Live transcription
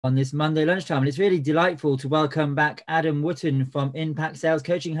on this Monday lunchtime. And it's really delightful to welcome back Adam Wootton from Impact Sales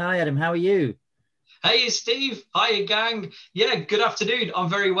Coaching. Hi, Adam. How are you? Hey, Steve. Hiya, gang. Yeah, good afternoon. I'm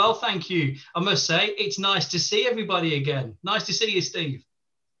very well, thank you. I must say, it's nice to see everybody again. Nice to see you, Steve.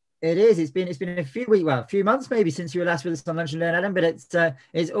 It is. It's been a few weeks, well, a few months maybe since you were last with us on Lunch and Learn, Adam. But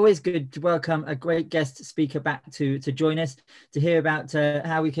it's always good to welcome a great guest speaker back to join us to hear about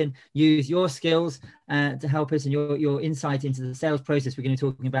how we can use your skills to help us and your insight into the sales process. We're going to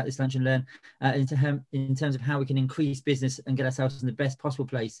be talking about this Lunch and Learn in terms of how we can increase business and get ourselves in the best possible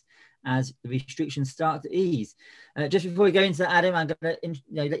place as the restrictions start to ease. Just before we go into that, Adam, I'm going to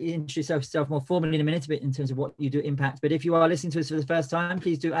let you introduce yourself more formally in a minute, a bit in terms of what you do at Impact. But if you are listening to us for the first time,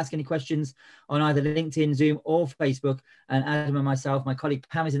 please do ask any questions on either LinkedIn, Zoom, or Facebook. And Adam and myself, my colleague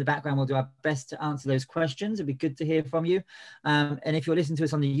Pam is in the background, will do our best to answer those questions. It'd be good to hear from you. And if you're listening to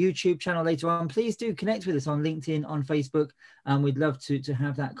us on the YouTube channel later on, please do connect with us on LinkedIn, on Facebook. And we'd love to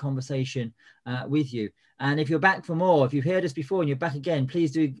have that conversation with you. And if you're back for more, if you've heard us before and you're back again,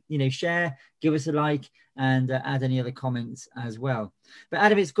 please do, share, give us a like, and add any other comments as well. But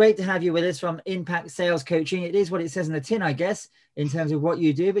Adam, it's great to have you with us from Impact Sales Coaching. It is what it says in the tin, I guess, in terms of what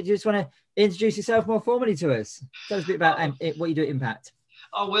you do. But you just want to introduce yourself more formally to us. Tell us a bit about what you do at Impact.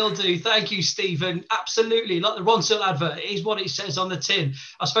 I will do. Thank you, Stephen. Absolutely. Like the Ronseal advert, it is what it says on the tin.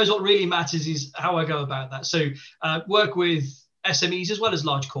 I suppose what really matters is how I go about that. So work with SMEs as well as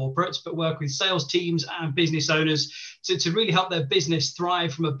large corporates, but work with sales teams and business owners to really help their business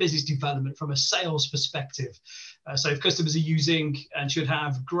thrive from a business development, from a sales perspective. So if customers are using and should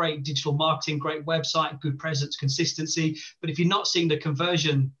have great digital marketing, great website, good presence, consistency, but if you're not seeing the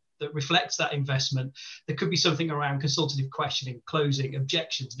conversion that reflects that investment, there could be something around consultative questioning, closing,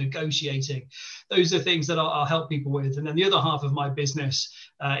 objections, negotiating. Those are things that I'll help people with. And then the other half of my business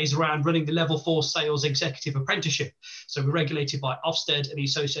is around running the Level 4 Sales Executive Apprenticeship. So we're regulated by Ofsted and the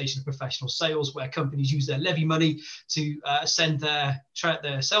Association of Professional Sales, where companies use their levy money to send their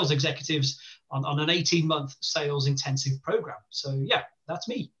sales executives on an 18-month sales intensive program. So yeah, that's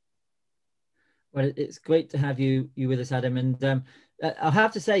me. Well, it's great to have you with us, Adam. And I'll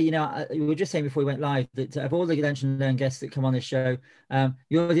have to say, we were just saying before we went live that of all the Lunch and Learn guests that come on this show,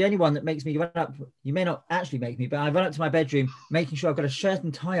 you're the only one that makes me run up. You may not actually make me, but I run up to my bedroom, making sure I've got a shirt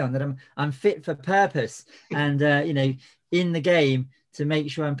and tie on, that I'm fit for purpose, and in the game, to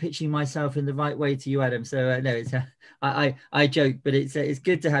make sure I'm pitching myself in the right way to you, Adam. So no, it's I joke, but it's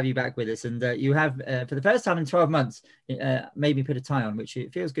good to have you back with us. And you have for the first time in 12 months made me put a tie on, which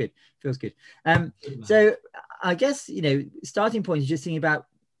it feels good. So I guess starting point is just thinking about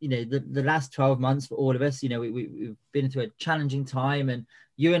the last 12 months for all of us. We've been through a challenging time, and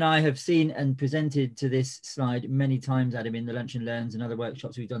you and I have seen and presented to this slide many times, Adam, in the Lunch and Learns and other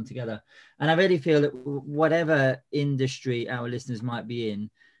workshops we've done together. And I really feel that whatever industry our listeners might be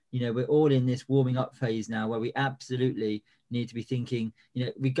in, we're all in this warming up phase now, where we absolutely need to be thinking,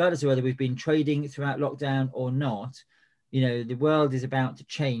 regardless of whether we've been trading throughout lockdown or not, the world is about to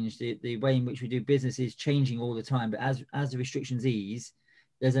change. The way in which we do business is changing all the time. But as the restrictions ease,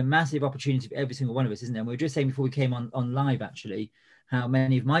 there's a massive opportunity for every single one of us, isn't there? And we were just saying before we came on live, actually, how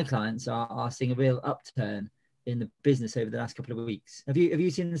many of my clients are seeing a real upturn in the business over the last couple of weeks. Have you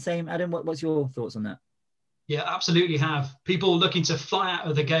seen the same, Adam? What's your thoughts on that? Yeah, absolutely have. People looking to fly out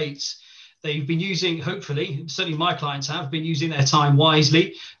of the gates. They've been using, hopefully, certainly my clients have been using their time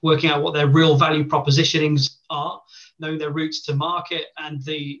wisely, working out what their real value propositionings are, knowing their routes to market, and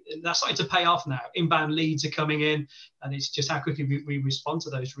that's starting to pay off now. Inbound leads are coming in, and it's just how quickly we respond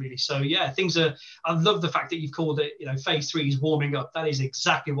to those, really. So yeah, I love the fact that you've called it, phase 3 is warming up. That is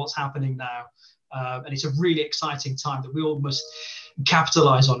exactly what's happening now. And it's a really exciting time that we all must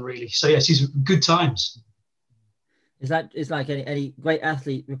capitalize on, really. So yes, these are good times. It's like any great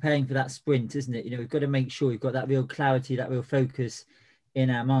athlete preparing for that sprint, isn't it? We've got to make sure we've got that real clarity, that real focus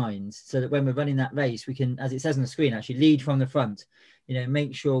in our minds, so that when we're running that race, we can, as it says on the screen, actually lead from the front,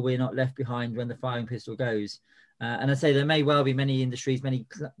 make sure we're not left behind when the firing pistol goes. And I say there may well be many industries, many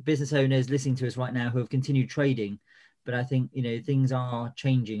business owners listening to us right now who have continued trading, but I think, things are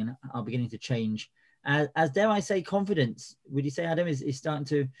changing and are beginning to change. As dare I say, confidence, would you say, Adam, is starting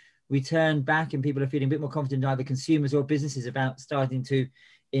to return back, and people are feeling a bit more confident, either consumers or businesses, about starting to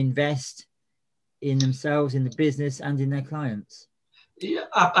invest in themselves, in the business, and in their clients? Yeah,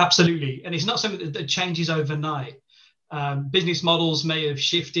 absolutely. And it's not something that changes overnight. Business models may have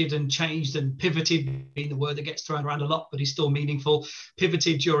shifted and changed and pivoted, being the word that gets thrown around a lot, but is still meaningful,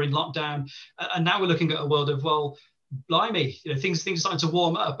 pivoted during lockdown. And now we're looking at a world of, well, blimey, things are starting to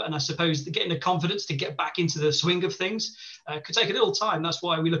warm up. And I suppose getting the confidence to get back into the swing of things could take a little time. That's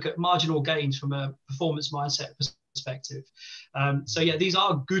why we look at marginal gains from a performance mindset perspective. So yeah, these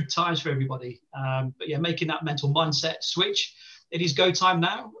are good times for everybody. But yeah, making that mental mindset switch. It is go time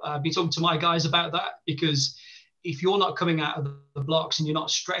now. I've been talking to my guys about that, because if you're not coming out of the blocks and you're not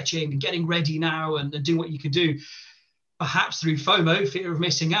stretching and getting ready now and doing what you can do, perhaps through FOMO, fear of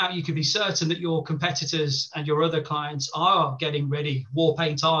missing out, you can be certain that your competitors and your other clients are getting ready, war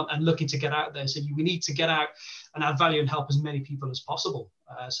paint on, and looking to get out there. So we need to get out and add value and help as many people as possible.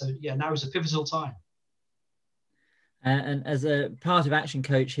 So yeah, now is a pivotal time. And as a part of Action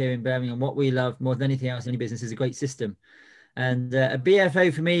Coach here in Birmingham, what we love more than anything else in any business is a great system. And a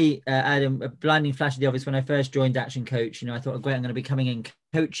BFO for me, Adam, a blinding flash of the obvious when I first joined Action Coach. I thought, great, I'm going to be coming in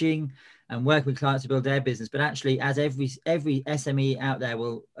coaching and work with clients to build their business. But actually, as every SME out there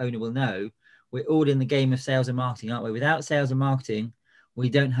owner will know, we're all in the game of sales and marketing, aren't we? Without sales and marketing, we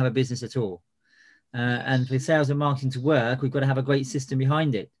don't have a business at all. And for sales and marketing to work, we've got to have a great system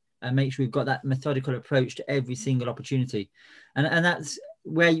behind it and make sure we've got that methodical approach to every single opportunity. And that's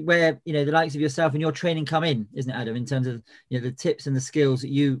where the likes of yourself and your training come in, isn't it, Adam, in terms of the tips and the skills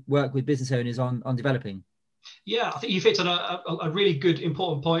that you work with business owners on developing? Yeah, I think you've hit on a really good,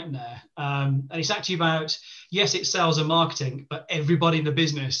 important point there. And it's actually about, yes, it's sales and marketing, but everybody in the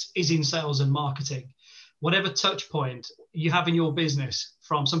business is in sales and marketing. Whatever touch point you have in your business,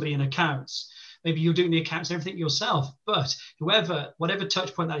 from somebody in accounts, maybe you're doing the accounts and everything yourself, but whatever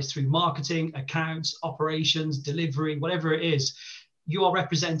touch point that is, through marketing, accounts, operations, delivery, whatever it is, you are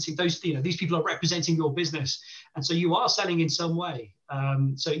representing these people are representing your business. And so you are selling in some way.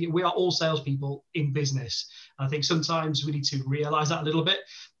 So we are all salespeople in business. And I think sometimes we need to realize that a little bit.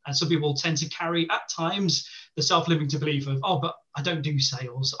 And some people tend to carry at times the self-limiting belief of, oh, but I don't do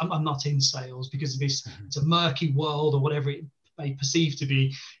sales. I'm not in sales because of this. It's a murky world, or whatever it may perceive to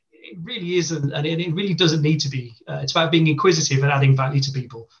be. It really isn't, and it really doesn't need to be. It's about being inquisitive and adding value to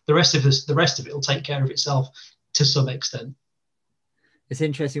people. The rest of it will take care of itself to some extent. It's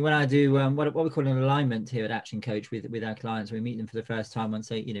interesting when I do what we call an alignment here at Action Coach with our clients. We meet them for the first time and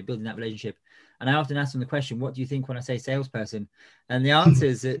say, building that relationship. And I often ask them the question, what do you think when I say salesperson? And the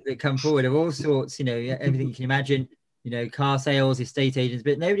answers that come forward are all sorts, everything you can imagine, car sales, estate agents,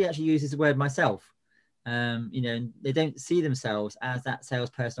 but nobody actually uses the word myself. They don't see themselves as that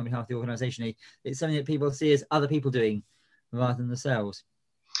salesperson on behalf of the organization. It's something that people see as other people doing rather than themselves.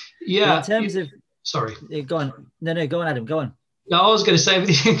 Yeah. But in terms of, sorry. Go on. No, go on, Adam, go on. No, I was going to say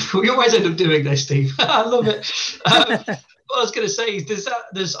everything. We always end up doing this, Steve. I love it. What I was going to say is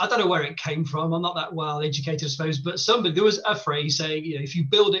there's I don't know where it came from. I'm not that well educated, I suppose, but there was a phrase saying, if you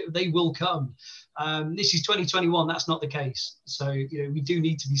build it, they will come. This is 2021. That's not the case. So, we do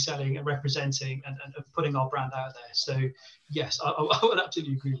need to be selling and representing and putting our brand out there. So, yes, I would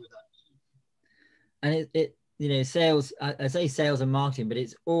absolutely agree with that. And sales, I say sales and marketing, but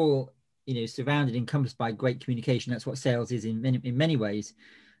it's all, surrounded, encompassed by great communication. That's what sales is in many ways.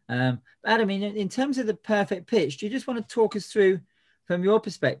 Adam, in terms of the perfect pitch, do you just want to talk us through from your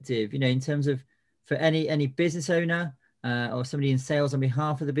perspective, in terms of for any business owner or somebody in sales on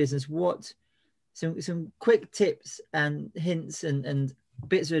behalf of the business, what some quick tips and hints and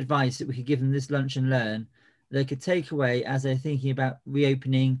bits of advice that we could give them this lunch and learn they could take away as they're thinking about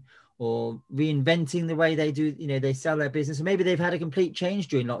reopening or reinventing the way they do, they sell their business. And maybe they've had a complete change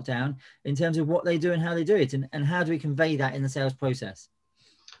during lockdown in terms of what they do and how they do it. And how do we convey that in the sales process?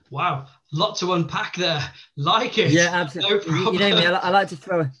 Wow, lot to unpack there. Like it. Yeah, absolutely. No problem. You know me, I like to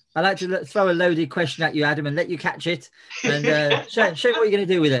throw a loaded question at you, Adam, and let you catch it and show what you're going to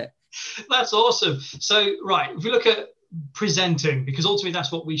do with it. That's awesome. So, right, if we look at presenting, because ultimately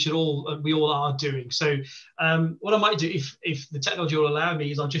that's what we all are doing. So what I might do, if the technology will allow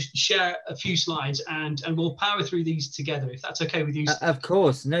me, is I'll just share a few slides and we'll power through these together, if that's okay with you. Of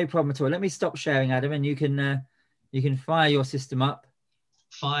course, no problem at all. Let me stop sharing, Adam, and you can fire your system up.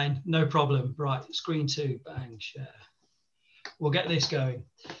 Fine, no problem. Right, screen 2, bang, share. We'll get this going.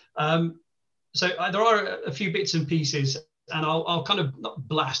 So there are a few bits and pieces, and I'll kind of not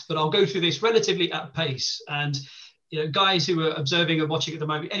blast, but I'll go through this relatively at pace. And guys who are observing and watching at the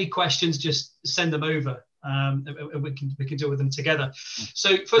moment, any questions, just send them over, and we can deal with them together.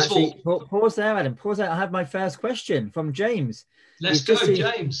 So first of all, pause there, Adam. Pause there. I have my first question from James. Let's go,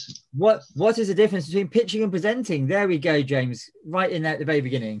 James. What is the difference between pitching and presenting? There we go, James. Right in there at the very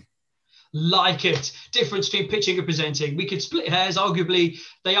beginning. Like it. Difference between pitching and presenting. We could split hairs. Arguably,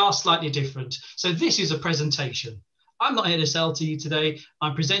 they are slightly different. So this is a presentation. I'm not here to sell to you today.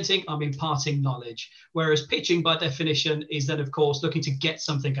 I'm presenting, I'm imparting knowledge. Whereas pitching, by definition, is then, of course, looking to get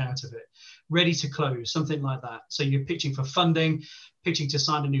something out of it, ready to close, something like that. So you're pitching for funding, pitching to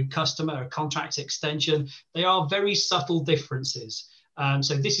sign a new customer, a contract extension. They are very subtle differences.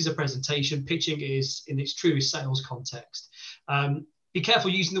 So this is a presentation. Pitching is in its truest sales context. Be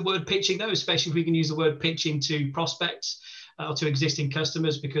careful using the word pitching, though, especially if we can use the word pitching to prospects or to existing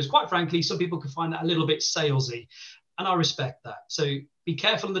customers, because quite frankly, some people can find that a little bit salesy, and I respect that. So be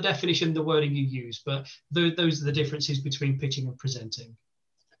careful on the definition, the wording you use, but those are the differences between pitching and presenting.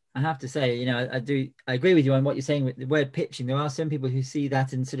 I have to say, you know, I agree with you on what you're saying with the word pitching. There are some people who see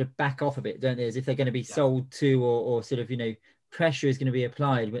that and sort of back off a bit, don't they? As if they're going to be sold to, or sort of, you know, pressure is going to be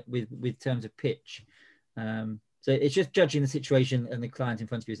applied with terms of pitch. So it's just judging the situation and the client in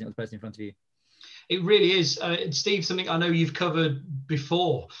front of you, isn't it, or the person in front of you? It really is. Steve, something I know you've covered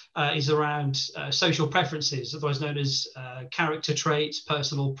before is around social preferences, otherwise known as character traits,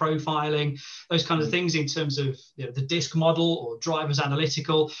 personal profiling, those kind of things in terms of, you know, the DISC model or drivers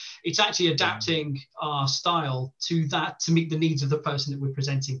analytical. It's actually adapting our style to that to meet the needs of the person that we're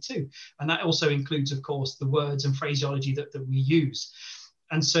presenting to. And that also includes, of course, the words and phraseology that we use.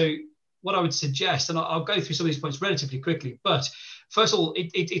 And so what I would suggest, and I'll go through some of these points relatively quickly, but first of all,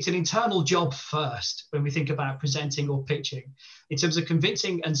 it's an internal job first when we think about presenting or pitching, in terms of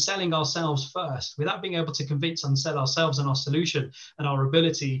convincing and selling ourselves first. Without being able to convince and sell ourselves and our solution and our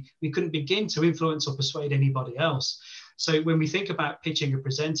ability, we couldn't begin to influence or persuade anybody else. So when we think about pitching and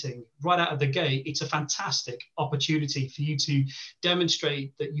presenting, right out of the gate, it's a fantastic opportunity for you to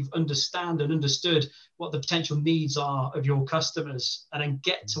demonstrate that you've understood what the potential needs are of your customers, and then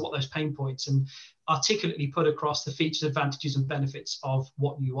get to what those pain points and articulately put across the features, advantages, and benefits of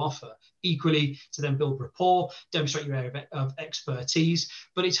what you offer. Equally, to then build rapport, demonstrate your area of expertise.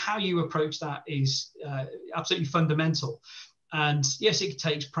 But it's how you approach that is absolutely fundamental. And yes, it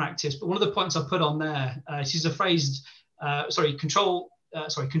takes practice. But one of the points I put on there, this is a phrase, control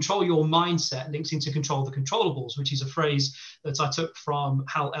your mindset links into control the controllables, which is a phrase that I took from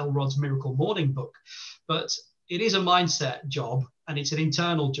Hal Elrod's Miracle Morning book. But it is a mindset job, and it's an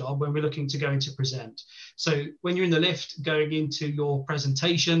internal job when we're looking to go into present. So when you're in the lift going into your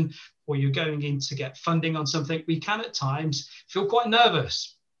presentation, or you're going in to get funding on something, we can at times feel quite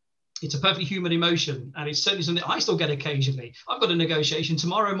nervous. It's a perfectly human emotion, and it's certainly something I still get occasionally. I've got a negotiation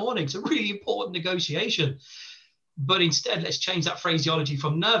tomorrow morning. It's a really important negotiation. But instead, let's change that phraseology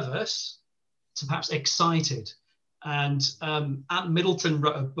from nervous to perhaps excited. And Ant Middleton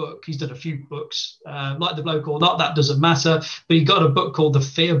wrote a book. He's done a few books, like The Bloke or Not, that doesn't matter. But he got a book called The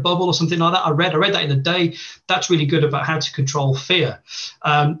Fear Bubble or something like that. I read that in a day. That's really good about how to control fear.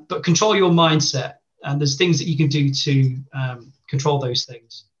 But control your mindset. And there's things that you can do to control those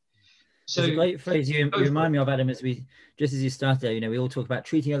things. So it's a great phrase you remind me of, Adam, as you started there, you know, we all talk about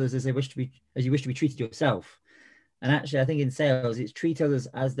treating others as you wish to be treated yourself. And actually, I think in sales, it's treat others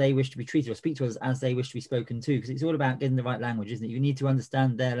as they wish to be treated, or speak to others as they wish to be spoken to, because it's all about getting the right language, isn't it? You need to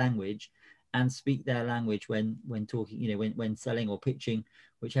understand their language and speak their language when talking, you know, when selling or pitching,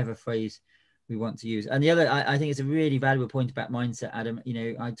 whichever phrase we want to use. And the other, I think it's a really valuable point about mindset, Adam. You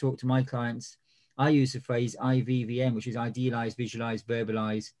know, I talk to my clients, I use the phrase IVVM, which is idealize, visualize,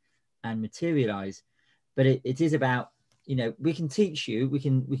 verbalize, and materialize. But it is about, you know, we can teach you, we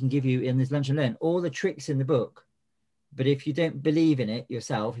can give you in this Lunch and Learn all the tricks in the book. But if you don't believe in it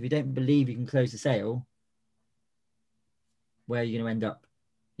yourself, if you don't believe you can close the sale, where are you going to end up?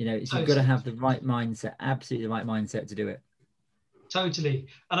 You know, you've got to have the right mindset, absolutely the right mindset to do it. Totally.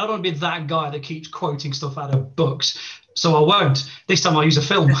 And I don't want to be that guy that keeps quoting stuff out of books, so I won't. This time I'll use a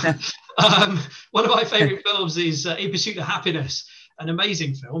film. One of my favorite films is In Pursuit of Happiness, an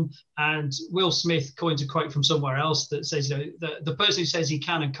amazing film. And Will Smith coins a quote from somewhere else that says, you know, the person who says he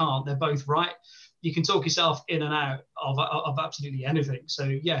can and can't, they're both right. You can talk yourself in and out of absolutely anything. So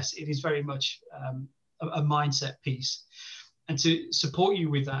yes, it is very much a mindset piece. And to support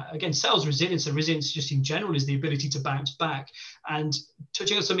you with that, again, sales resilience and resilience just in general is the ability to bounce back. And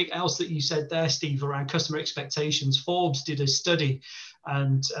touching on something else that you said there, Steve, around customer expectations, Forbes did a study,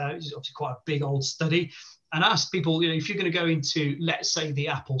 and it's obviously quite a big old study, and asked people, you know, if you're going to go into, let's say, the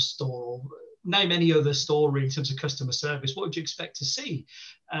Apple store, or name any other store in terms of customer service, what would you expect to see?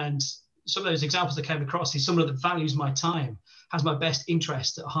 And some of those examples that came across is someone that values my time, has my best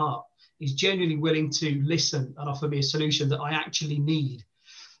interest at heart, is genuinely willing to listen and offer me a solution that I actually need.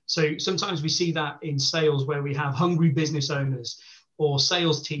 So sometimes we see that in sales where we have hungry business owners or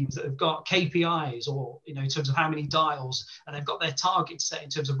sales teams that have got KPIs, or, you know, in terms of how many dials, and they've got their targets set in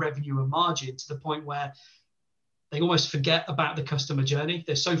terms of revenue and margin, to the point where they almost forget about the customer journey.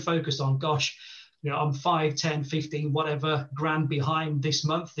 They're so focused on, gosh, you know, I'm 5, 10, 15, whatever grand behind this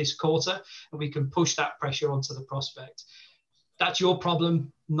month, this quarter, and we can push that pressure onto the prospect. That's your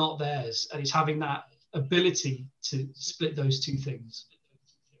problem, not theirs. And it's having that ability to split those two things.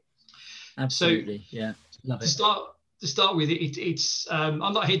 Absolutely. So, yeah. Love it. to start with, it's I'm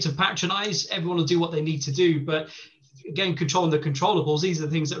not here to patronize. Everyone will do what they need to do, but again, controlling the controllables, these are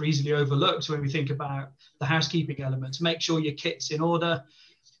the things that are easily overlooked when we think about the housekeeping elements. Make sure your kit's in order,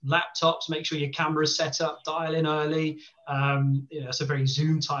 laptops, make sure your camera's set up, dial in early. It's a very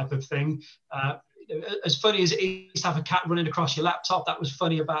Zoom type of thing. As funny as it is to have a cat running across your laptop, that was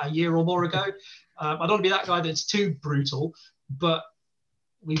funny about a year or more ago. I don't want to be that guy that's too brutal, but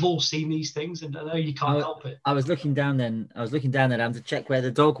we've all seen these things, and I know you can't help it. I was looking down then, Adam, to check where the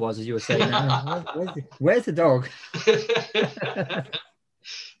dog was, as you were saying. Where's the dog?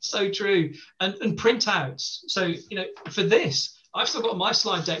 So true. And printouts. So, for this, I've still got my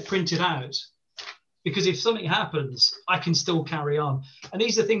slide deck printed out, because if something happens, I can still carry on. And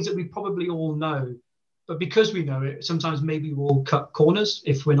these are things that we probably all know, but because we know it, sometimes maybe we'll cut corners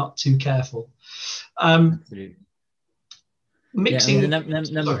if we're not too careful. Absolutely. Mixing the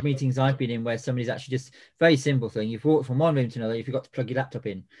number of meetings I've been in where somebody's actually just very simple thing. You've walked from one room to another. You forgot to plug your laptop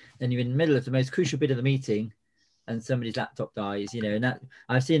in, then you're in the middle of the most crucial bit of the meeting, and somebody's laptop dies. And that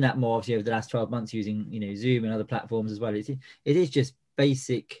I've seen that more obviously over the last 12 months using Zoom and other platforms as well. It is just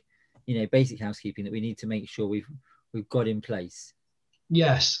basic housekeeping that we need to make sure we've got in place.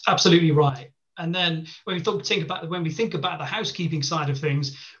 Yes, absolutely right. And then when we think about the housekeeping side of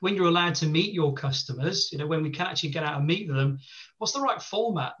things, when you're allowed to meet your customers, when we can actually get out and meet them, what's the right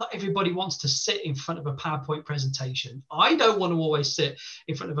format? Not everybody wants to sit in front of a PowerPoint presentation. I don't want to always sit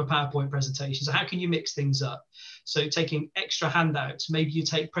in front of a PowerPoint presentation. So how can you mix things up? So taking extra handouts, maybe you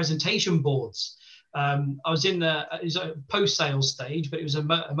take presentation boards. I was in a post-sales stage, but it was a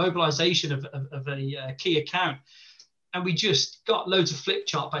mobilization of a key account. And we just got loads of flip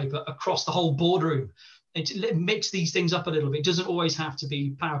chart paper across the whole boardroom. And to mix these things up a little bit. It doesn't always have to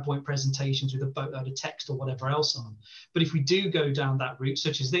be PowerPoint presentations with a boatload of text or whatever else on. But if we do go down that route,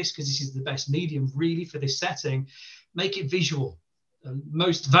 such as this, because this is the best medium really for this setting, make it visual.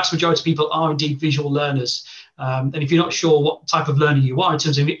 Vast majority of people are indeed visual learners. And if you're not sure what type of learner you are in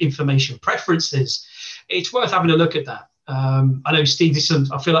terms of information preferences, it's worth having a look at that. I know, Steve,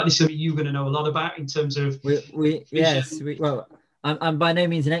 I feel like this is something you're going to know a lot about in terms of. I'm by no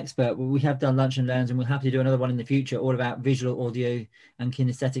means an expert, but we have done lunch and learns, and we'll happily do another one in the future, all about visual, audio, and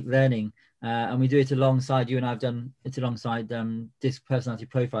kinesthetic learning. And we do it alongside, you and I have done it alongside DISC personality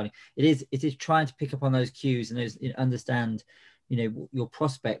profiling. It is trying to pick up on those cues and those understand, your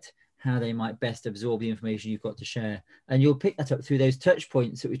prospect, how they might best absorb the information you've got to share. And you'll pick that up through those touch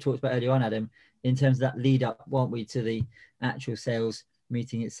points that we talked about earlier on, Adam, in terms of that lead up, won't we, to the actual sales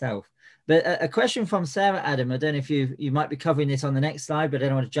meeting itself. But a question from Sarah, Adam, I don't know if you might be covering this on the next slide, but I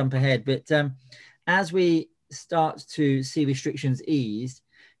don't want to jump ahead. But as we start to see restrictions eased,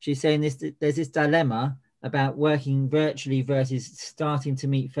 she's saying there's this dilemma about working virtually versus starting to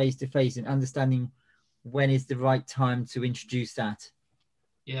meet face-to-face and understanding when is the right time to introduce that.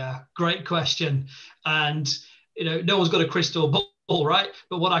 Yeah, great question. And, no one's got a crystal ball, right?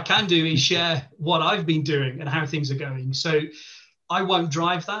 But what I can do is share what I've been doing and how things are going. So I won't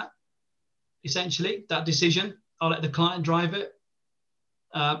drive that, essentially, that decision. I'll let the client drive it.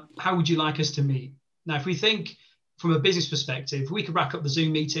 How would you like us to meet? Now, if we think from a business perspective, we could rack up the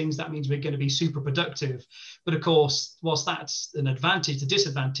Zoom meetings. That means we're going to be super productive. But of course, whilst that's an advantage, the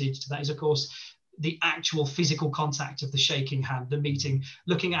disadvantage to that is, of course, the actual physical contact of the shaking hand, the meeting,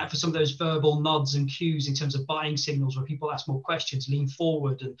 looking out for some of those verbal nods and cues in terms of buying signals where people ask more questions, lean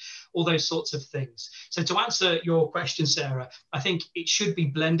forward, and all those sorts of things. So to answer your question, Sarah, I think it should be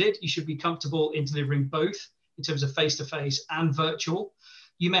blended. You should be comfortable in delivering both in terms of face-to-face and virtual.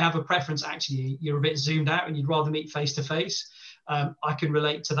 You may have a preference, actually, you're a bit zoomed out and you'd rather meet face-to-face. I can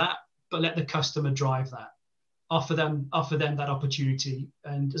relate to that, but let the customer drive that. Offer them that opportunity,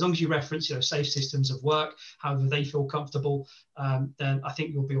 and as long as you reference, safe systems of work, however they feel comfortable, then I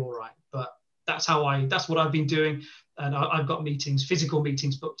think you'll be all right. But that's what I've been doing, and I've got physical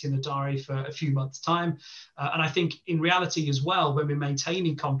meetings booked in the diary for a few months' time, and I think in reality as well, when we're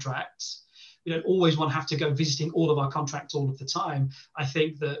maintaining contracts, we don't always want to have to go visiting all of our contracts all of the time. I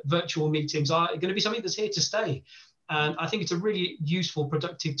think that virtual meetings are going to be something that's here to stay, and I think it's a really useful,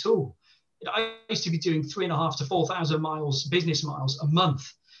 productive tool. I used to be doing 3,500 to 4,000 business miles a month,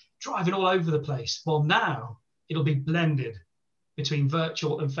 driving all over the place. Well, now it'll be blended between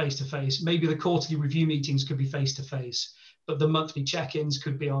virtual and face-to-face. Maybe the quarterly review meetings could be face-to-face, but the monthly check-ins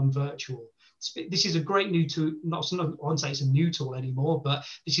could be on virtual. This is a great new tool. I won't say it's a new tool anymore, but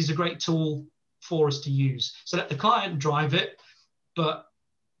this is a great tool for us to use. So let the client drive it, but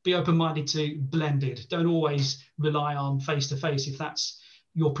be open-minded to blended. Don't always rely on face-to-face if that's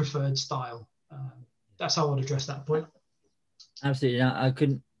your preferred style. That's how I would address that point. Absolutely. Now, I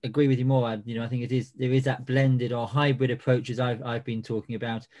couldn't agree with you more. I think there is that blended or hybrid approach as I've been talking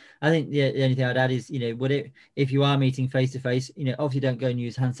about. I think the only thing I'd add is, if you are meeting face to face, obviously don't go and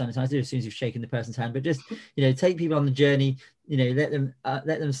use hand sanitizer as soon as you've shaken the person's hand, but just, take people on the journey, let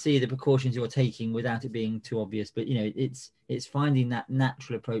them see the precautions you're taking without it being too obvious. But, it's finding that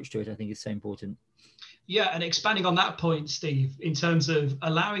natural approach to it, I think, is so important. Yeah, and expanding on that point, Steve, in terms of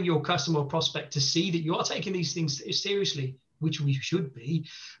allowing your customer or prospect to see that you are taking these things seriously, which we should be.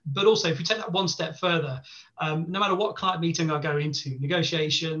 But also, if we take that one step further, no matter what client meeting I go into,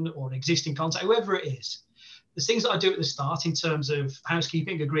 negotiation or an existing contact, whoever it is, the things that I do at the start in terms of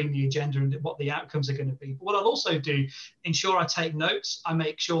housekeeping, agreeing the agenda and what the outcomes are going to be. But what I'll also do, ensure I take notes. I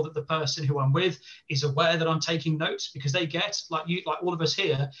make sure that the person who I'm with is aware that I'm taking notes, because they get, like all of us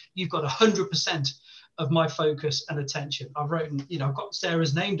here, you've got 100% of my focus and attention. I've got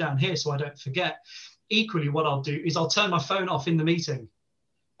Sarah's name down here so I don't forget. Equally, what I'll do is I'll turn my phone off in the meeting.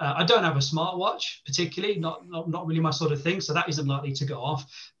 I don't have a smartwatch particularly, not really my sort of thing, so that isn't likely to go off.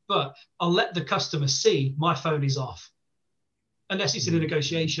 But I'll let the customer see my phone is off. Unless it's in a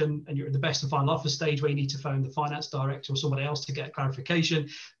negotiation and you're at the best and final offer stage where you need to phone the finance director or somebody else to get clarification.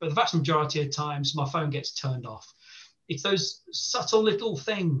 But the vast majority of times, my phone gets turned off. It's those subtle little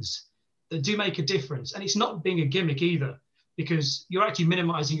things that do make a difference. And it's not being a gimmick either, because you're actually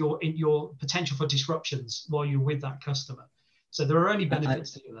minimizing your potential for disruptions while you're with that customer. So there are only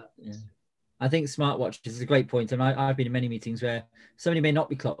benefits to that. Yeah. I think smartwatches is a great point. And I've been in many meetings where somebody may not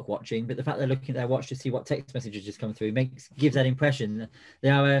be clock watching, but the fact they're looking at their watch to see what text messages just come through gives that impression.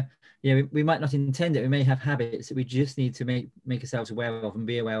 They are, we might not intend it. We may have habits that we just need to make ourselves aware of and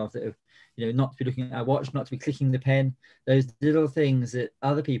be aware of, that, not to be looking at our watch, not to be clicking the pen, those little things that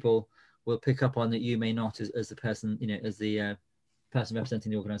other people will pick up on that you may not, as the person, as the person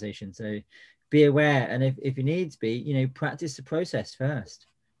representing the organization. So be aware. And if you need to be, practice the process first.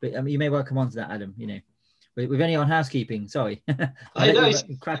 But you may well come on to that, Adam. We're only on housekeeping. Sorry. I know.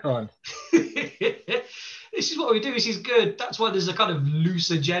 Crack on. This is what we do. This is good. That's why there's a kind of loose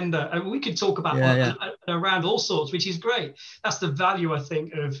agenda, and we could talk about around all sorts, which is great. That's the value, I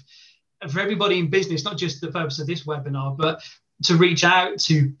think, of everybody in business, not just the purpose of this webinar, but to reach out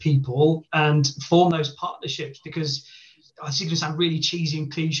to people and form those partnerships, because I think it sound really cheesy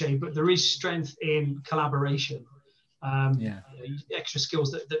and cliche, but there is strength in collaboration. Extra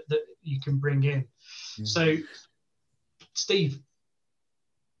skills that you can bring in. So, Steve,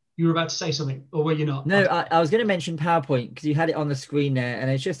 you were about to say something, or were you not? No, I was going to mention PowerPoint because you had it on the screen there, and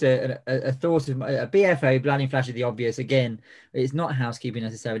it's just a thought of a BFO, blinding flash of the obvious. Again, it's not housekeeping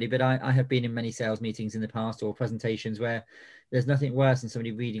necessarily, but I have been in many sales meetings in the past or presentations where there's nothing worse than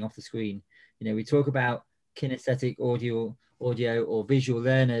somebody reading off the screen. We talk about kinesthetic audio or visual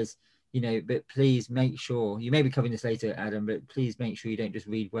learners, but please make sure, you may be covering this later, Adam, but please make sure you don't just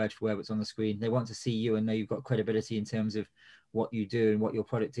read word for word what's on the screen. They want to see you and know you've got credibility in terms of what you do and what your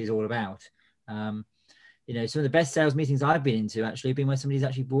product is all about. Some of the best sales meetings I've been into actually have been where somebody's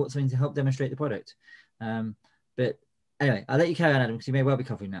actually brought something to help demonstrate the product. But anyway, I'll let you carry on, Adam, because you may well be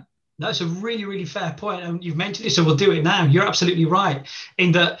covering that. That's a really, really fair point. And you've mentioned it, so we'll do it now. You're absolutely right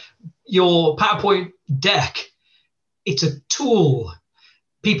in that your PowerPoint deck, it's a tool.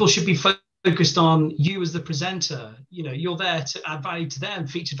 People should be focused on you as the presenter. You're there to add value to them,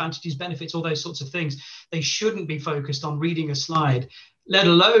 feature advantages, benefits, all those sorts of things. They shouldn't be focused on reading a slide, let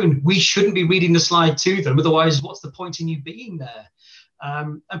alone we shouldn't be reading the slide to them. Otherwise, what's the point in you being there?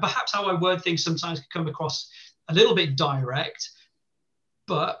 And perhaps how I word things sometimes can come across a little bit direct,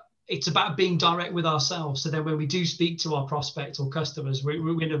 but it's about being direct with ourselves. So then when we do speak to our prospects or customers,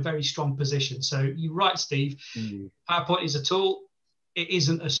 we're in a very strong position. So you're right, Steve. Mm-hmm. PowerPoint is a tool. It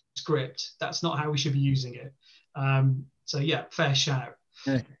isn't a script. That's not how we should be using it. So yeah, fair shout.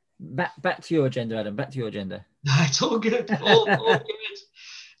 Back to your agenda, Adam. Back to your agenda. It's all good. All good.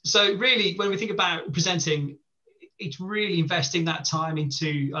 So really, when we think about presenting, it's really investing that time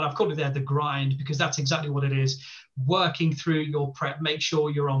into, and I've called it there, the grind, because that's exactly what it is. Working through your prep, make sure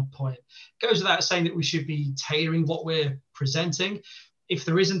you're on point. Goes without saying that we should be tailoring what we're presenting. If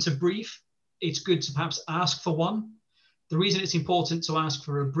there isn't a brief, it's good to perhaps ask for one. The reason it's important to ask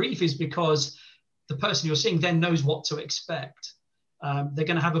for a brief is because the person you're seeing then knows what to expect. They're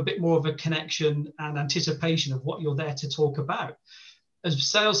going to have a bit more of a connection and anticipation of what you're there to talk about. As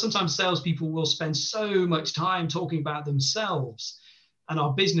sometimes salespeople will spend so much time talking about themselves and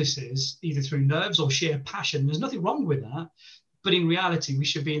our businesses, either through nerves or sheer passion. There's nothing wrong with that. But in reality, we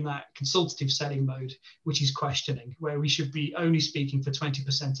should be in that consultative selling mode, which is questioning, where we should be only speaking for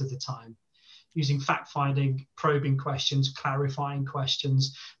 20% of the time, using fact-finding, probing questions, clarifying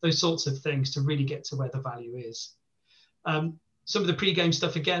questions, those sorts of things to really get to where the value is. Some of the pre-game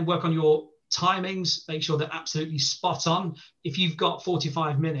stuff, again, work on your timings, make sure they're absolutely spot on. If you've got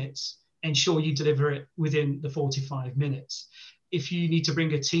 45 minutes, ensure you deliver it within the 45 minutes. If you need to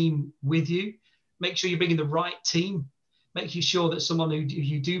bring a team with you, make sure you're bringing the right team, making sure that someone who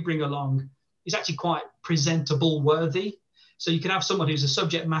you do bring along is actually quite presentable worthy. So you can have someone who's a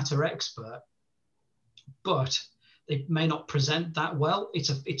subject matter expert, but they may not present that well.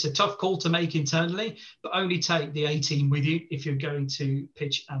 It's a tough call to make internally, but only take the A team with you if you're going to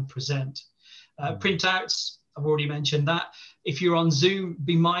pitch and present. Printouts, I've already mentioned that. If you're on Zoom,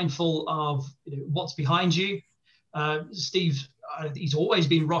 be mindful of what's behind you. Steve, he's always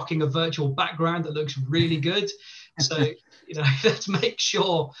been rocking a virtual background that looks really good. So let's make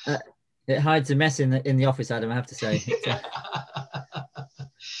sure. It hides a mess in the office, Adam, I have to say.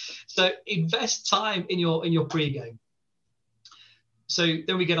 So invest time in your pre-game. So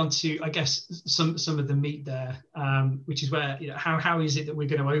then we get on to, I guess, some of the meat there, which is where, how is it that we're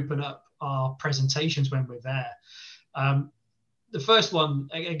going to open up our presentations when we're there? The first one,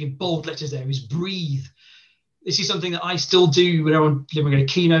 again, bold letters there, is breathe. This is something that I still do when I'm delivering a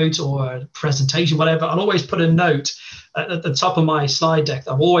keynote or a presentation, whatever. I'll always put a note at the top of my slide deck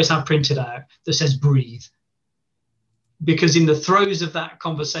that I've always had printed out that says breathe. Because in the throes of that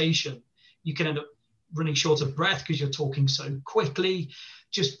conversation, you can end up running short of breath because you're talking so quickly.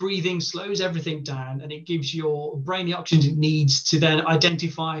 Just breathing slows everything down, and it gives your brain the oxygen it needs to then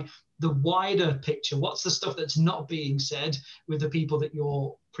identify the wider picture. What's the stuff that's not being said with the people that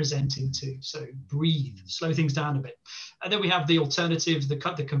you're presenting to? So breathe, slow things down a bit. And then we have the alternatives, the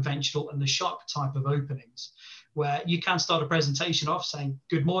conventional and the shock type of openings, where you can start a presentation off saying,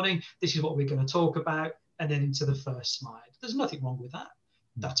 good morning, this is what we're going to talk about, and then into the first slide. There's nothing wrong with that.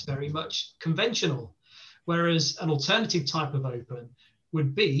 That's very much conventional. Whereas an alternative type of open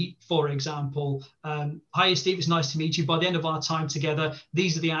would be, for example, hi, Steve, it's nice to meet you. By the end of our time together,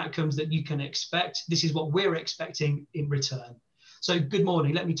 these are the outcomes that you can expect. This is what we're expecting in return. So good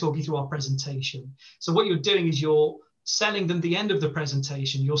morning, let me talk you through our presentation. So what you're doing is you're selling them the end of the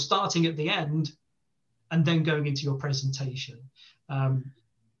presentation. You're starting at the end and then going into your presentation.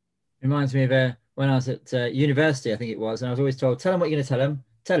 Reminds me of when I was at university, I think it was, and I was always told, tell them what you're going to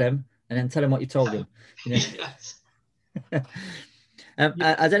tell him, and then tell them what you told him. Yes.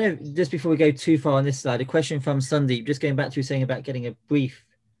 I don't know, just before we go too far on this slide, a question from Sandeep, just going back to you saying about getting a brief,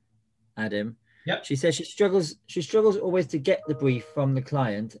 Adam. Yep. She says she struggles always to get the brief from the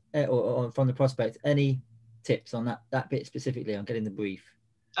client or from the prospect. Any tips on that bit specifically on getting the brief?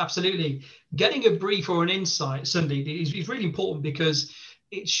 Absolutely. Getting a brief or an insight, Sandeep, is really important because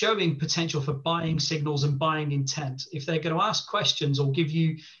it's showing potential for buying signals and buying intent. If they're going to ask questions or give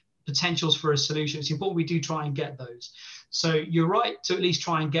you potentials for a solution, it's important we do try and get those. So you're right to at least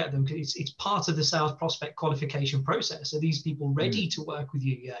try and get them, because it's part of the sales prospect qualification process. Are these people ready to work with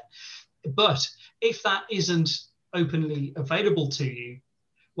you yet? But if that isn't openly available to you,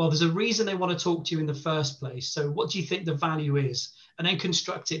 well, there's a reason they want to talk to you in the first place. So what do you think the value is? And then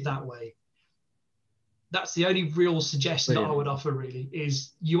construct it that way. That's the only real suggestion that I would offer, really,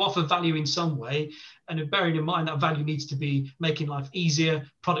 is you offer value in some way. And bearing in mind that value needs to be making life easier,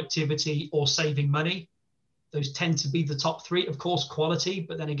 productivity, or saving money. Those tend to be the top three. Of course, quality,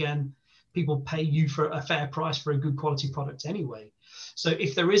 but then again, people pay you for a fair price for a good quality product anyway. So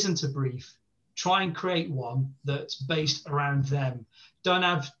if there isn't a brief, try and create one that's based around them. Don't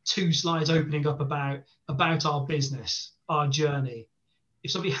have 2 slides opening up about our business, our journey.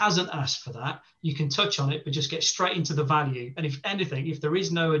 If somebody hasn't asked for that, you can touch on it, but just get straight into the value. And if anything, if there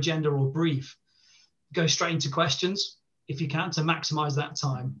is no agenda or brief, go straight into questions if you can, to maximize that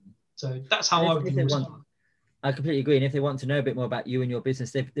time. So that's how I would do it. I completely agree. And if they want to know a bit more about you and your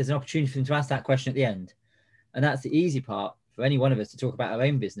business, there's an opportunity for them to ask that question at the end. And that's the easy part for any one of us to talk about our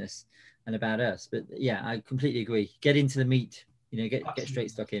own business and about us. But yeah, I completely agree. Get into the meat, get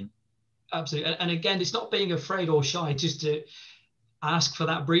straight stuck in. Absolutely. And again, it's not being afraid or shy, just to ask for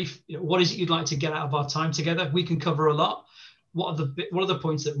that brief. What is it you'd like to get out of our time together? We can cover a lot. What are the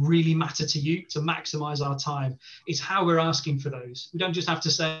points that really matter to you to maximize our time? It's how we're asking for those. We don't just have to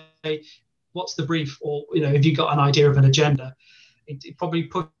say, what's the brief? Or, have you got an idea of an agenda? It probably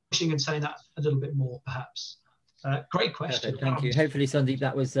pushing and saying that a little bit more, perhaps. Great question. Perfect, thank you. Hopefully, Sandeep,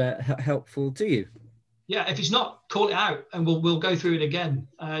 that was helpful to you. Yeah, if it's not, call it out and we'll go through it again.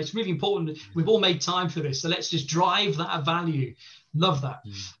 It's really important. We've all made time for this, so let's just drive that value. Love that.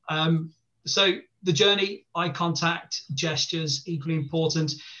 So the journey, eye contact, gestures, equally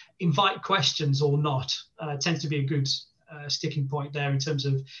important. Invite questions or not tends to be a good sticking point there in terms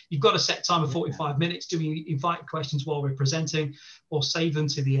of you've got a set time of 45 minutes. Do we invite questions while we're presenting or save them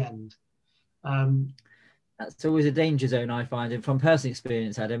to the end? That's always a danger zone, I find, and from personal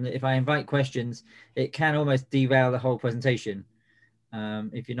experience, Adam, that if I invite questions, it can almost derail the whole presentation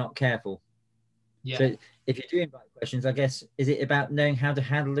if you're not careful. Yeah. So if you do invite questions, I guess, is it about knowing how to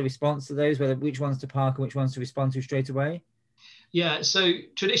handle the response to those, whether which ones to park and which ones to respond to straight away? Yeah, so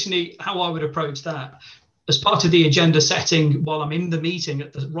traditionally, how I would approach that, as part of the agenda setting while I'm in the meeting,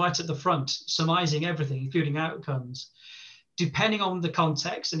 right at the front, surmising everything, including outcomes, depending on the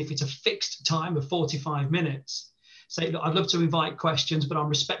context, and if it's a fixed time of 45 minutes, say, look, I'd love to invite questions, but I'm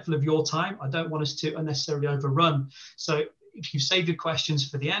respectful of your time. I don't want us to unnecessarily overrun. So if you save your questions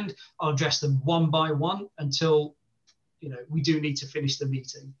for the end, I'll address them one by one until, we do need to finish the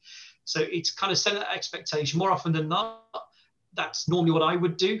meeting. So it's kind of set that expectation. More often than not, that's normally what I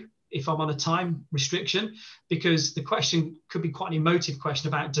would do if I'm on a time restriction, because the question could be quite an emotive question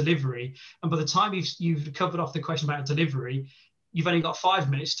about delivery. And by the time you've covered off the question about delivery, you've only got 5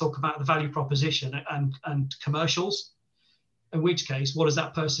 minutes to talk about the value proposition and commercials. In which case, what is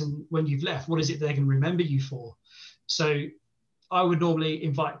that person, when you've left, what is it they're going to remember you for? So I would normally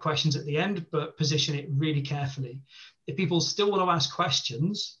invite questions at the end, but position it really carefully. If people still want to ask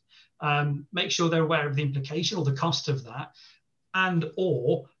questions, make sure they're aware of the implication or the cost of that, and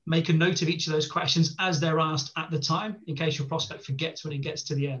or make a note of each of those questions as they're asked at the time, in case your prospect forgets when it gets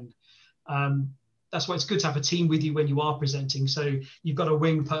to the end. That's why it's good to have a team with you when you are presenting. So you've got a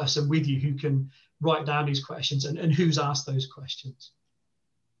wing person with you who can write down these questions and who's asked those questions.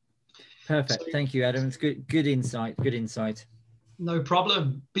 Perfect. So, thank you, Adam. It's good insight. Good insight. No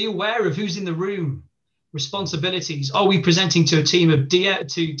problem. Be aware of who's in the room. Responsibilities. Are we presenting to a team of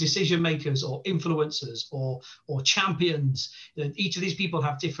decision makers or influencers or champions? Each of these people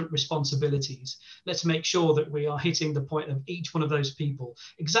have different responsibilities. Let's make sure that we are hitting the point of each one of those people.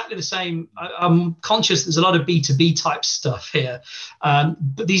 Exactly the same. I'm conscious there's a lot of B2B type stuff here,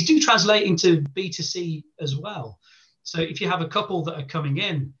 but these do translate into B2C as well. So if you have a couple that are coming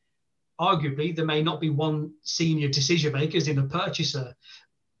in, arguably there may not be one senior decision maker as in a purchaser,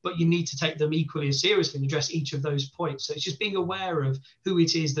 but you need to take them equally as seriously and address each of those points. So it's just being aware of who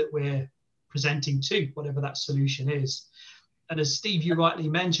it is that we're presenting to, whatever that solution is. And as Steve, you rightly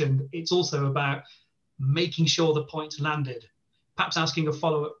mentioned, it's also about making sure the point's landed, perhaps asking a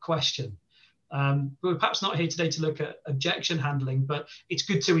follow-up question. We're perhaps not here today to look at objection handling, but it's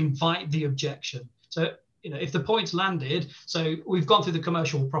good to invite the objection. So, if the point's landed, so we've gone through the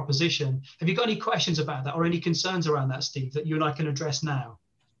commercial proposition. Have you got any questions about that or any concerns around that, Steve, that you and I can address now?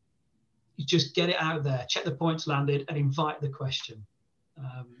 You just get it out there, check the points landed, and invite the question.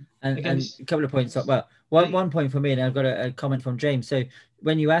 And a couple of points. Well, one point for me, and I've got a comment from James. So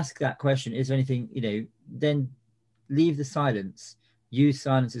when you ask that question, is there anything, then leave the silence. Use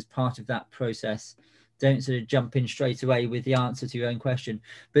silence as part of that process. Don't sort of jump in straight away with the answer to your own question.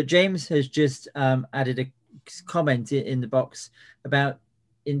 But James has just added a comment in the box about,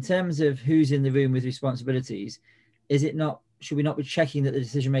 in terms of who's in the room with responsibilities, should we not be checking that the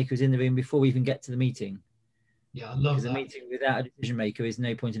decision maker is in the room before we even get to the meeting? Yeah, I love that. Because a meeting without a decision maker is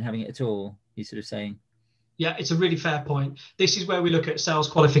no point in having it at all, he's sort of saying. Yeah, it's a really fair point. This is where we look at sales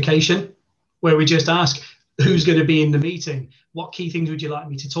qualification, where we just ask, who's going to be in the meeting? What key things would you like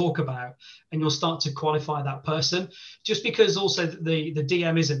me to talk about? And you'll start to qualify that person. Just because also the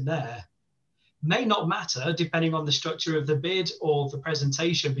DM isn't there may not matter depending on the structure of the bid or the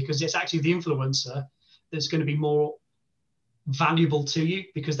presentation, because it's actually the influencer that's going to be more valuable to you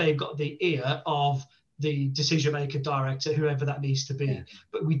because they've got the ear of the decision maker, director, whoever that needs to be. Yeah.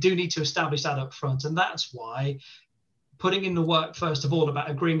 But we do need to establish that up front. And that's why putting in the work, first of all, about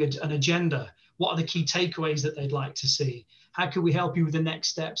agreeing an agenda. What are the key takeaways that they'd like to see? How can we help you with the next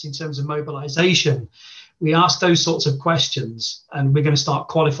steps in terms of mobilization? We ask those sorts of questions, and we're going to start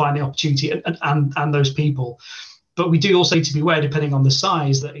qualifying the opportunity and those people. But we do also need to be aware, depending on the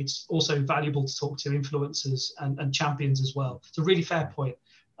size, that it's also valuable to talk to influencers and champions as well. It's a really fair point.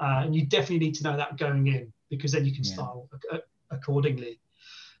 And you definitely need to know that going in, because then you can style accordingly.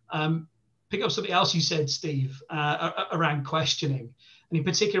 Pick up something else you said, Steve, around questioning, and in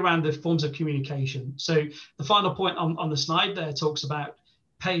particular around the forms of communication. So the final point on the slide there talks about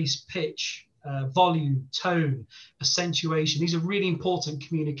pace, pitch, volume, tone, accentuation. These are really important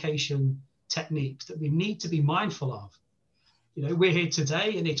communication techniques that we need to be mindful of. We're here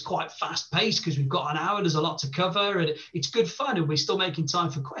today and it's quite fast paced because we've got an hour, there's a lot to cover, and it's good fun, and we're still making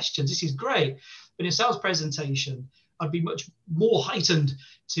time for questions. This is great. But in a sales presentation, I'd be much more heightened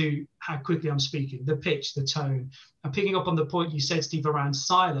to how quickly I'm speaking, the pitch, the tone. And picking up on the point you said, Steve, around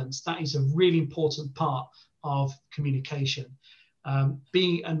silence, that is a really important part of communication.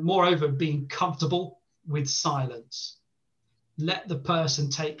 Being comfortable with silence. Let the person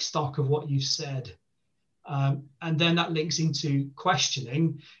take stock of what you've said. And then that links into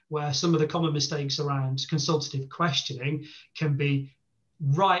questioning, where some of the common mistakes around consultative questioning can be,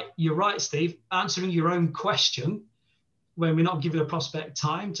 right, you're right, Steve, answering your own question when we're not giving a prospect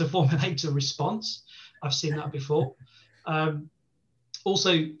time to formulate a response. I've seen that before.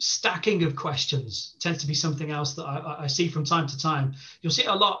 Also, stacking of questions tends to be something else that I see from time to time. You'll see it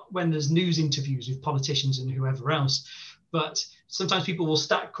a lot when there's news interviews with politicians and whoever else, but sometimes people will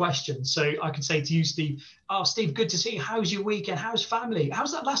stack questions. So I could say to you, Steve, oh, Steve, good to see you. How's your weekend? How's family?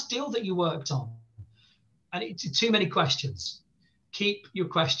 How's that last deal that you worked on? And it's too many questions. Keep your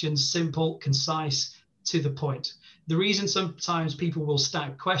questions simple, concise, to the point. The reason sometimes people will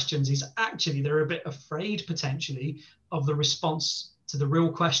stack questions is actually they're a bit afraid potentially of the response to the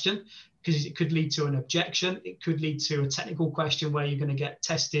real question, because it could lead to an objection. It could lead to a technical question where you're going to get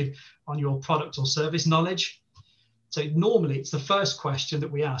tested on your product or service knowledge. So normally it's the first question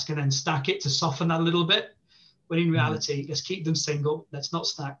that we ask and then stack it to soften that a little bit. But in reality, let's keep them single. Let's not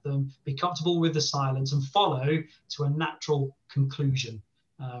stack them. Be comfortable with the silence and follow to a natural conclusion.